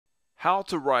How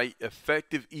to write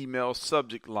effective email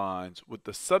subject lines with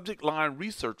the Subject Line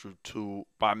Researcher tool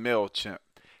by MailChimp.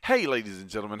 Hey ladies and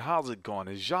gentlemen, how's it going?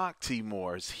 It's Jacques T.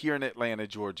 Morris here in Atlanta,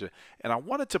 Georgia, and I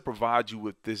wanted to provide you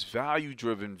with this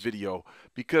value-driven video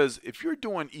because if you're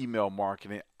doing email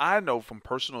marketing, I know from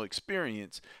personal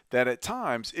experience that at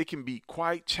times it can be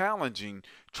quite challenging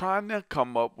trying to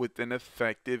come up with an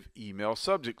effective email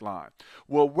subject line.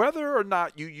 Well, whether or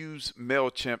not you use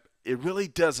MailChimp, it really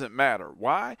doesn't matter.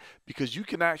 Why? Because you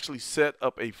can actually set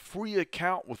up a free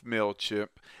account with MailChimp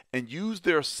and use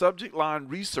their Subject Line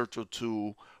Researcher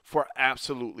tool for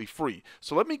absolutely free.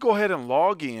 So let me go ahead and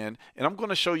log in, and I'm going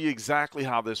to show you exactly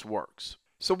how this works.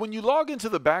 So when you log into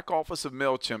the back office of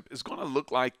MailChimp, it's going to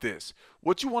look like this.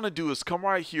 What you want to do is come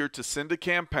right here to send a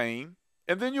campaign,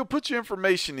 and then you'll put your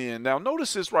information in. Now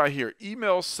notice this right here,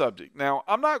 email subject. Now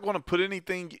I'm not going to put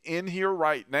anything in here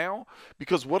right now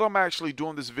because what I'm actually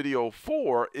doing this video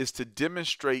for is to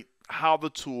demonstrate how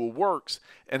the tool works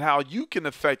and how you can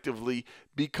effectively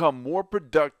become more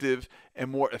productive and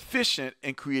more efficient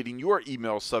in creating your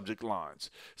email subject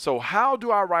lines. So how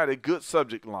do I write a good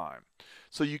subject line?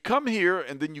 So you come here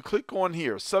and then you click on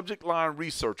here, Subject Line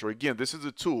Researcher. Again, this is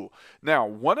a tool. Now,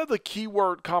 one of the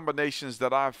keyword combinations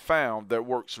that I've found that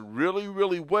works really,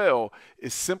 really well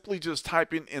is simply just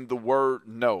typing in the word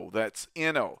no. That's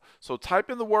N-O. So type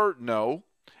in the word no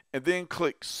and then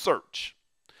click search.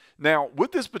 Now,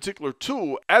 with this particular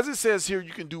tool, as it says here,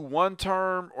 you can do one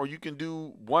term or you can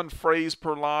do one phrase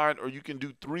per line or you can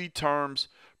do 3 terms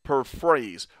per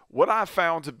phrase. What I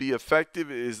found to be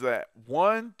effective is that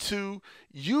 1, 2,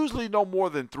 usually no more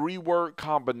than 3 word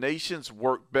combinations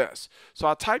work best. So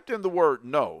I typed in the word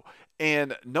no,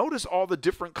 and notice all the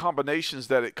different combinations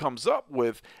that it comes up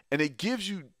with, and it gives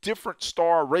you different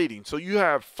star ratings. So you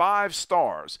have 5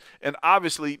 stars, and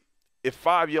obviously if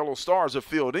 5 yellow stars are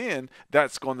filled in,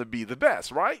 that's going to be the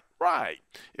best, right? Right.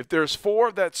 If there's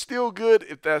 4, that's still good.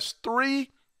 If that's 3,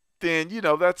 then, you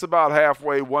know, that's about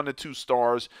halfway, 1 to 2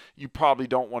 stars. You probably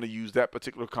don't want to use that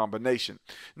particular combination.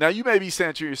 Now, you may be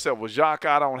saying to yourself, well, Jacques,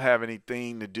 I don't have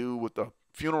anything to do with the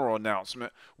funeral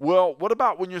announcement. Well, what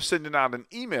about when you're sending out an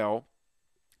email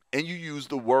and you use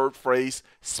the word phrase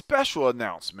special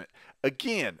announcement?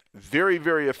 Again, very,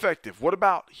 very effective. What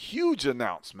about huge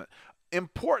announcement,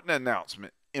 important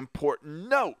announcement, important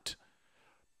note,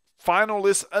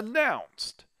 finalists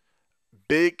announced,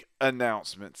 big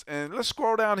announcements? And let's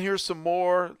scroll down here some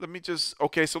more.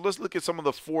 Okay, so let's look at some of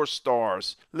the 4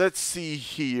 stars. Let's see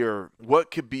here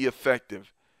what could be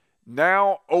effective.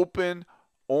 Now open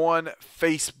on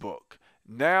Facebook.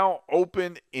 Now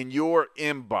open in your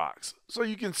inbox. So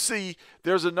you can see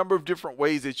there's a number of different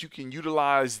ways that you can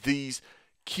utilize these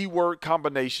keyword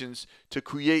combinations to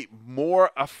create more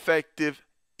effective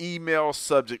email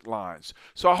subject lines.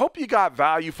 So I hope you got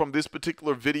value from this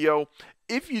particular video.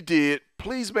 If you did,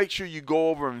 please make sure you go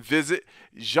over and visit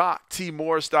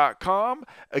JacquesTMorris.com.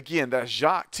 Again, that's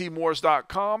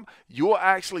JacquesTMorris.com. You'll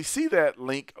actually see that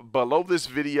link below this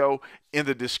video in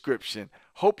the description.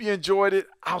 Hope you enjoyed it.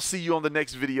 I'll see you on the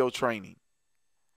next video training.